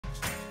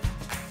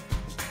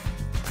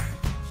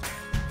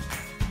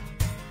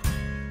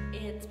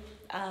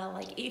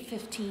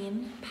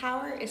8:15.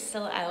 Power is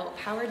still out.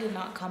 Power did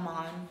not come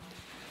on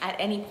at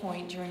any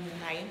point during the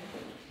night.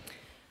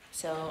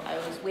 So I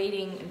was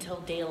waiting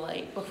until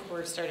daylight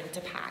before starting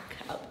to pack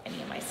up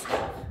any of my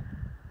stuff.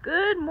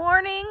 Good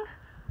morning,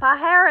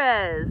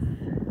 Pajeras.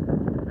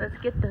 Let's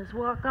get this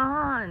walk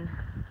on.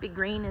 Big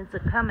rain is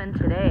a-coming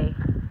today.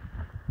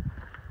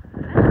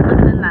 I'm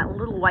living in that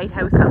little white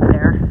house up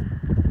there.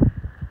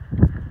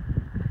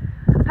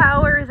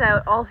 Power is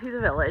out all through the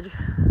village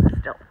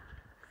still.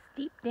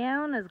 Steep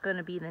down is going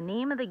to be the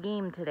name of the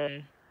game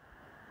today.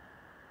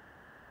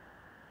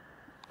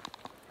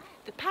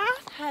 The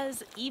path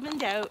has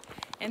evened out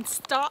and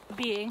stopped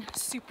being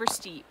super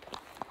steep.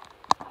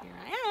 Here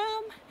I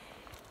am,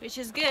 which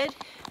is good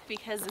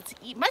because it's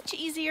much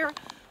easier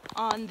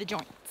on the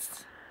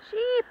joints.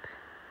 Sheep!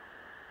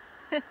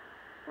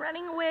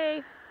 Running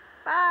away.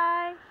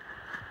 Bye!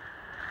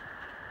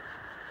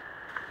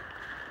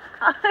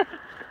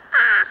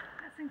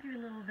 Passing through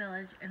a little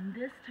village, and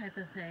this type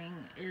of thing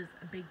is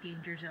a big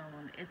danger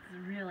zone. It's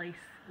really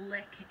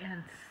slick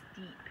and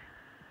steep.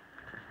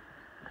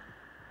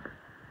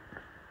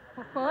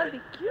 Oh, the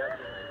cuties!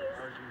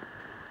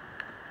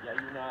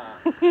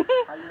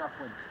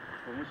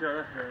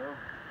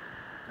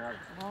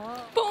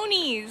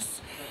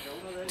 Ponies!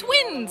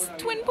 Twin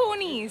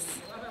ponies!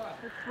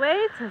 This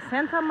way to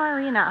Santa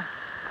Marina.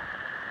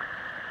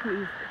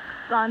 We've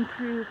gone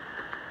through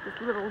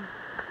this little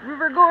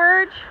river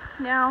gorge.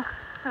 Now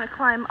I'm gonna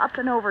climb up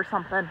and over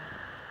something.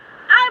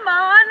 I'm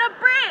on a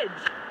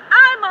bridge!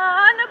 I'm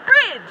on a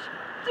bridge!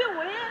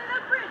 Doing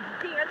a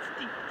bridge dance!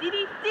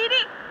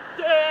 Dee-dee-dee-dee!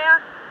 Yeah!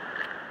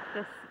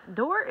 This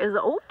door is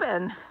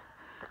open.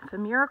 It's a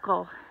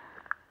miracle.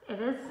 It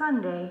is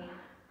Sunday.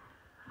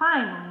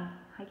 Finally,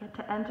 I get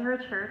to enter a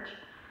church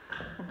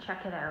and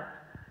check it out.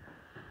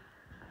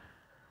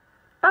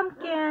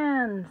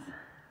 Pumpkins!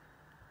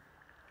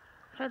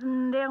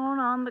 Heading down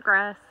on the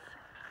grass.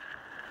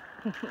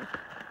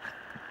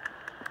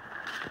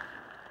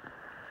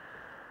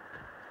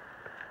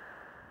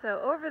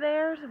 So over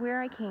there's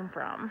where I came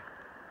from.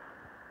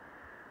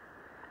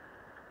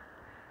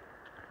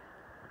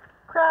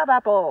 Crab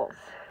apples.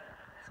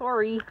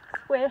 Sorry,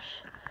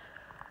 squish.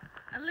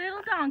 A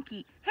little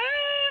donkey.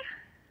 Hey!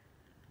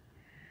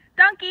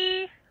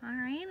 Donkey!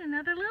 Alright,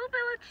 another little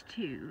village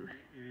too.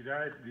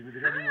 Hi!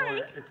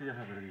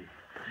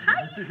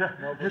 Hi!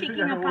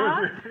 Taking a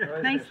paw.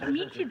 Nice to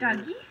meet you,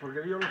 Donkey.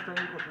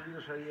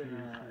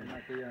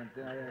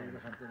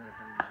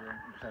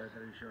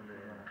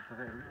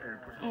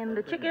 And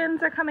the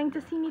chickens are coming to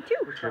see me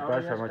too.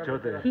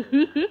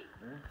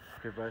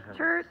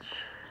 Church.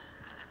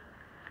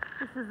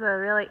 This is a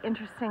really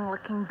interesting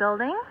looking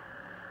building.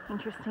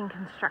 Interesting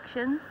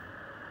construction.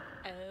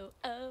 Oh,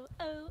 oh,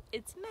 oh,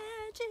 it's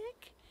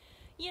magic.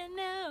 You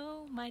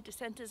know, my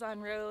descent is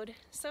on road,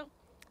 so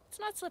it's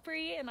not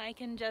slippery and I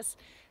can just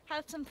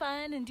have some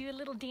fun and do a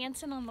little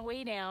dancing on the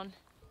way down.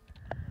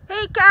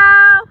 Hey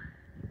cow!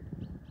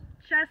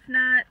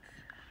 Chestnuts.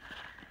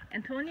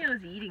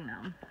 Antonio's eating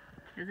them.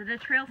 Is it a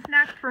trail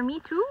snack for me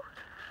too?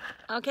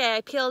 Okay,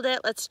 I peeled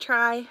it. Let's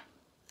try.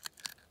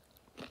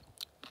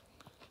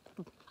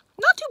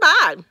 Not too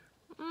bad.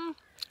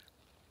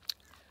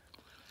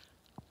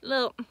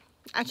 Little,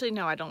 actually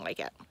no, I don't like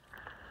it.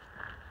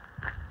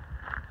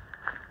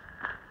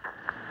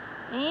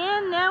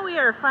 And now we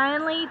are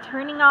finally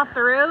turning off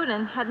the road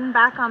and heading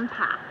back on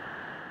path.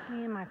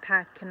 Me and my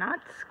pack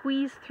cannot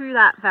squeeze through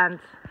that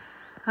fence.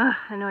 Ugh,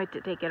 I know I have to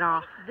take it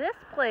off. This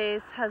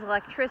place has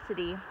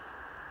electricity.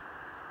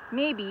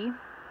 Maybe,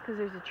 because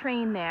there's a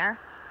train there.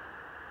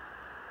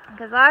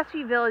 Because the last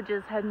few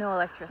villages had no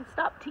electricity. I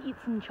stopped to eat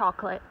some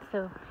chocolate,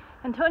 so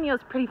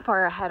Antonio's pretty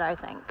far ahead, I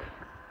think.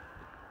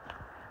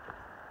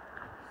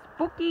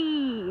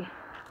 Spooky!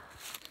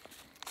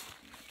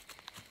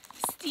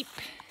 Steep.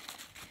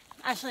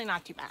 Actually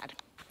not too bad,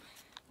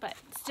 but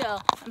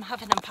still I'm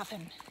huffing and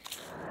puffing.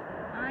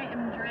 I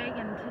am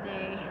dragging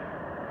today.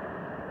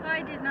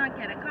 I did not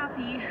get a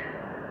coffee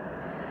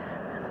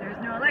because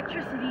there's no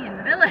electricity in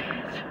the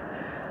village.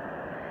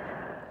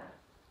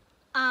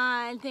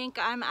 I think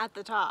I'm at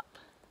the top.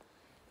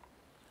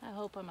 I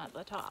hope I'm at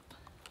the top.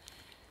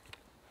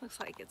 Looks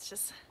like it's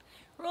just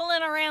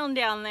rolling around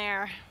down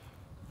there.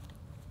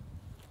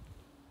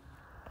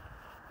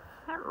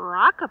 That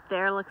rock up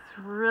there looks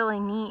really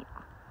neat.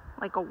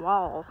 Like a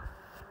wall.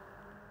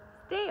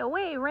 Stay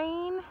away,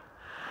 rain.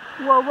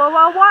 Whoa, whoa,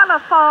 whoa,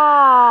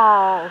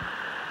 waterfall!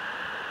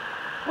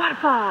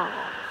 Waterfall!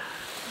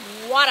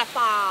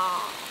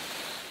 Waterfall!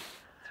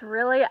 It's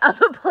really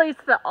out of place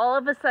to all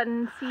of a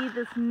sudden see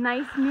this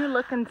nice new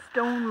looking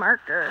stone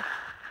marker.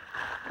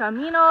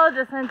 Camino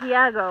de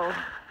Santiago.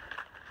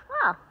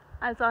 Wow,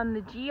 I was on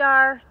the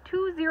GR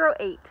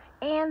 208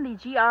 and the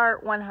GR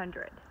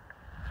 100.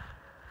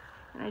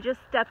 And I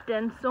just stepped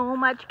in so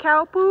much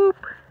cow poop.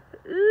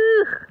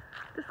 Ugh,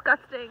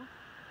 disgusting.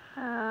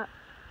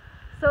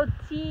 So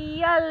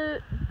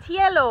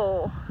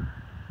Cielo,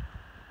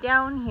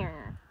 down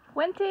here.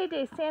 Puente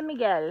de San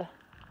Miguel.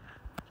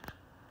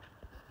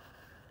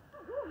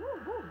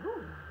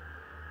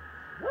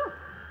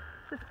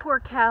 This poor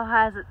cow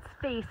has its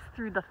face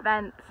through the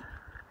fence.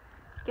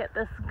 Get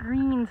this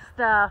green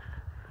stuff.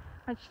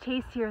 Much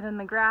tastier than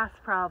the grass,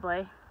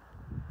 probably.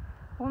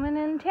 Woman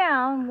in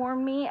town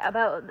warned me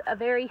about a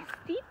very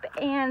steep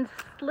and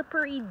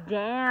slippery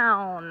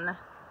down.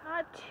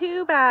 Not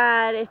too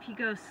bad if you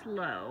go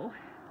slow,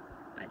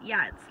 but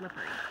yeah, it's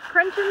slippery.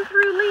 Crunching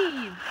through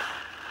leaves.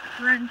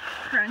 Crunch,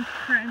 crunch,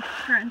 crunch,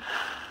 crunch.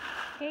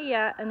 Hey,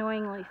 yeah,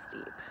 annoyingly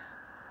steep.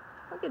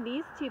 Look at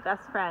these two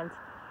best friends.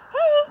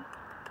 Hey!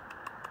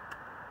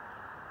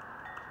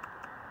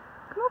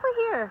 Come over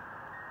here.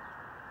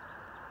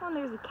 Oh, and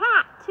there's a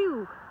cat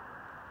too.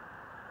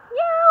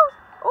 Meow!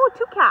 Oh,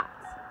 two cats.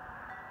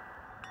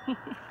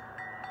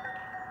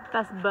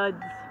 Best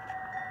buds.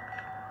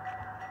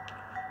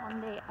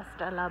 Donde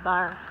está la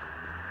bar?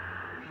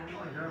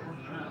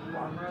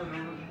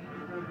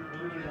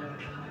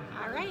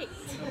 All right.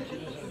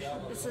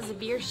 This is a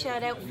beer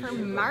shout out for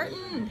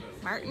Martin.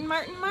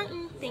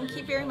 Martin. Thank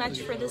you very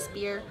much for this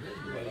beer.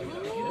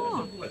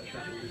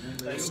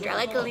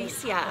 Estrella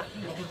Galicia.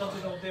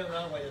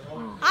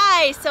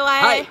 Hi, so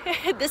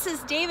this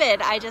is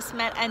David. I just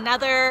met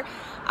another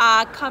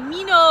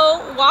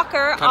Camino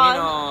walker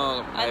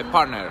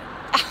partner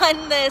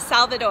on the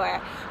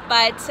Salvador,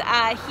 but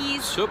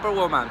he's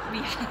Superwoman.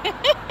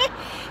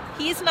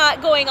 He's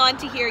not going on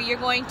to here. You're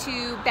going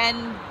to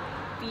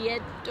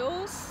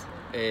Benviedos.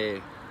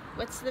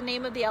 What's the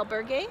name of the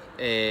albergue?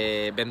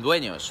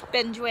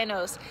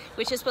 Bendueños,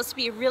 which is supposed to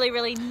be a really,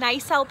 really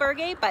nice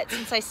albergue, but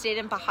since I stayed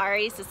in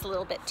Pajares, it's a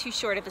little bit too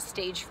short of a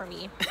stage for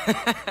me.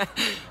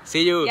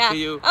 See you.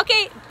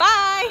 Okay,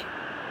 bye.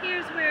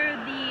 Here's where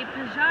the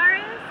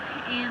Pajares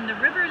and the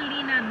River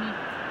Lena meet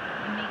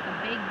and make a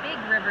big, big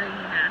River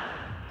Lena.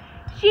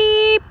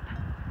 Sheep!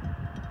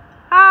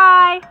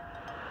 Hi!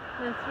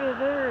 This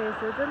river is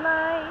a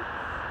delight.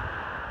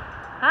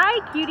 Hi,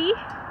 cutie.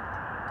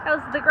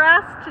 How's the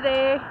grass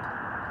today?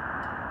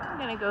 I'm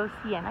gonna go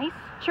see a nice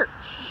church.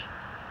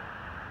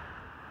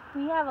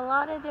 We have a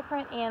lot of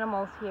different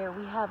animals here.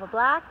 We have a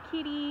black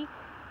kitty,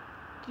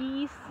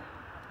 geese,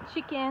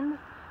 chicken,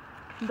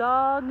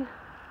 dog,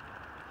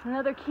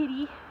 another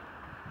kitty.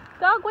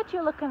 Dog, what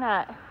you looking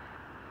at?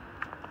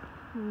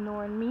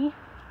 Ignoring me.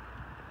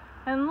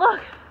 And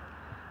look,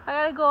 I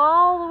gotta go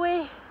all the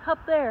way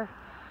up there.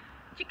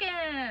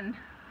 Chicken,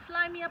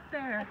 fly me up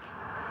there.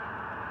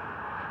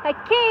 A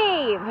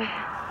cave.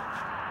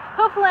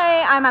 Hopefully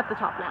I'm at the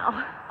top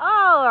now.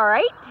 All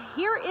right,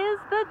 here is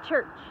the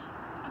church.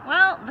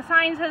 Well, the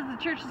sign says the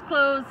church is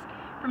closed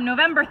from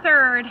November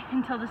 3rd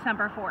until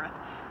December 4th.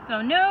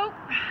 So nope,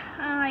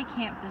 I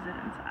can't visit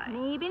inside.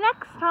 Maybe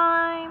next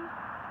time.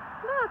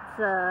 That's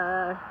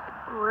a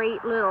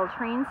great little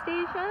train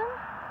station.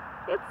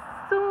 It's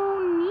so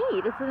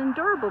neat. It's an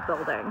adorable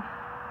building.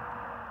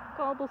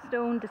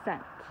 Cobblestone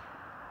descent.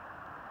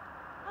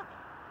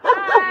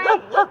 Hi.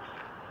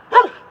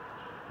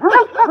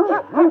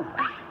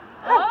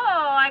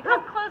 Oh, I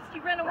got close,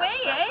 you ran away,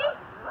 eh?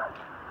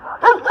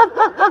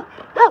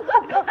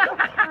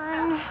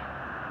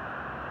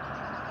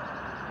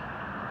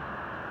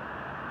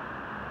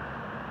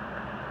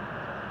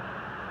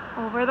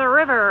 Over the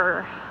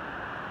river.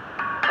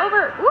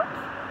 Oops,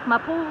 my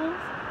pools.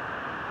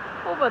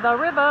 Over the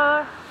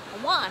river. A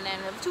 1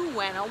 and a 2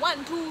 and a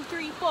 1, 2,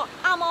 3, 4.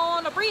 I'm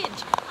on a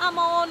bridge.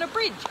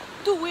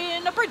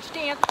 Doing a bridge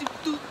dance.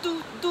 Do.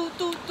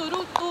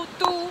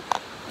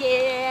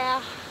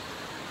 Yeah.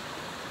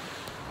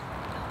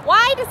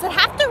 Why does it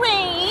have to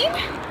rain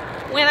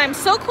when I'm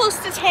so close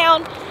to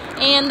town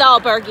and the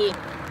albergue?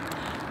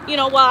 You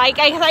know, well, I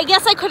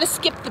guess I could have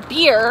skipped the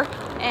beer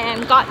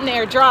and gotten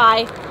there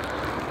dry.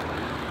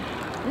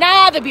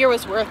 Nah, the beer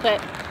was worth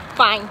it.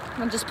 Fine,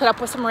 I'll just put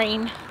up with some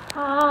rain.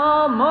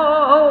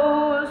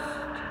 Almost.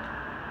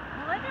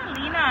 Pola de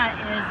Lena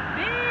is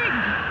big.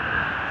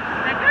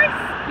 That guy's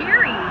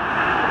scary.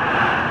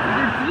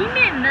 The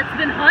demon that's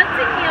been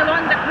haunting me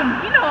along the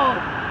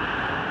Camino.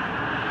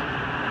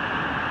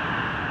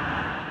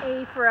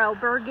 A for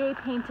albergue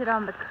painted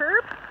on the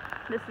curb.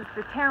 This is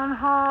the town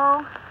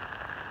hall.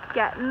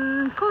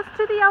 Getting close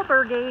to the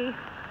albergue. This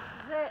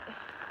is it.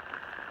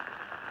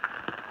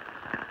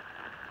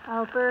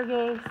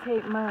 Albergue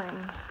St.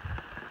 Martin.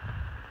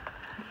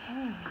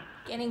 Okay.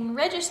 Getting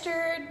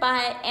registered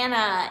by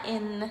Anna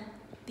in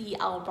the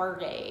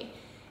albergue.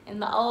 And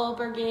the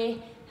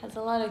albergue has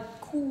a lot of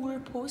cool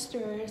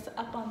posters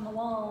up on the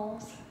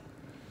walls.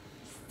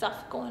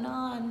 Stuff going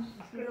on.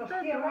 This is the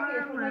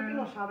dorm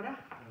room.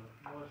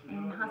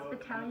 And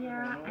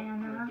Hospitalia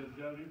Anna.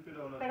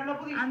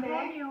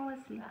 Antonio is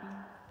sleeping.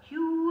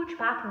 Huge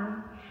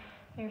bathroom.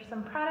 There's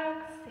some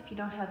products if you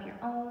don't have your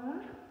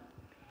own.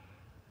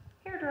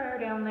 Hairdryer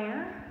down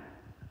there.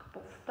 A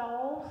couple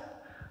stalls.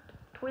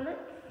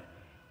 Toilets.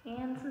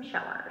 And some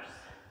showers.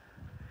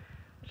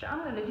 Which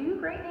I'm going to do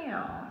right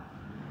now.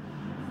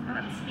 It's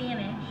not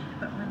Spanish,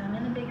 but when I'm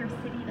in a bigger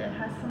city that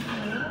has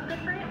something a little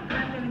different,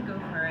 I'm going to go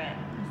for it.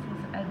 This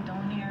is a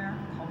doner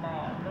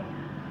kebab.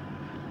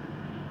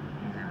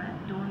 And I'm at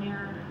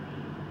Doner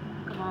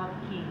Kebab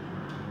King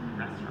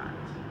restaurant.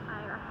 I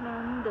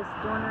recommend this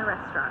doner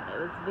restaurant. It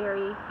was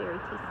very, very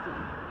tasty.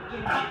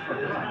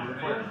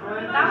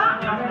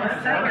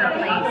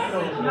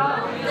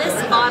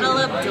 This bottle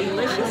of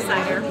delicious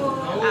cider.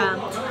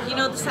 You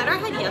know, the cider I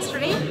had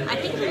yesterday, I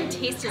think it didn't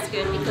taste as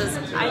good because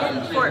I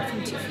didn't pour it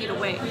from 2 feet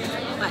away.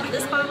 But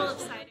this bottle of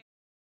cider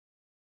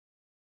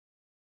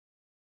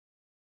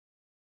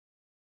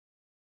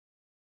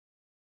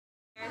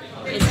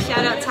is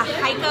shout out to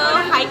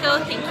Heiko. Heiko,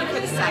 thank you for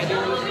the cider.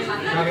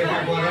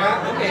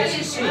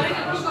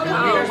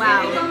 Oh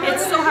wow,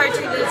 it's so hard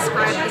to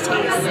describe the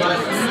taste.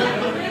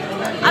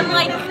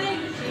 Unlike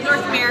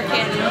North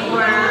American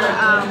or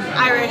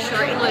Irish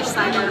or English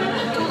cider,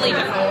 totally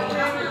different.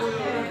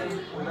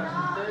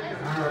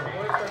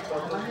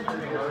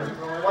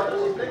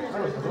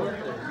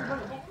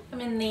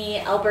 I'm in the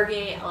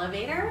albergue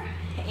elevator,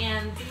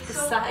 and the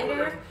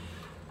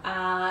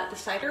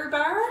cider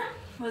bar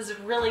was a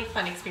really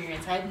fun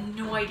experience. I had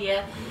no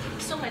idea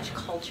so much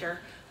culture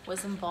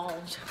was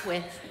involved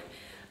with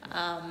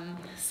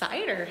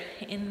cider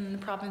in the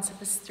province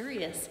of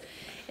Asturias.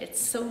 It's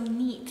so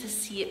neat to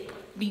see it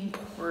being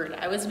poured.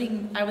 I was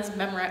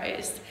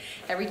memorized.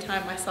 Every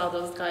time I saw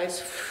those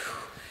guys,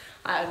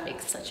 I would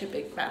make such a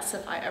big mess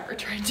if I ever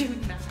tried doing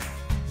that.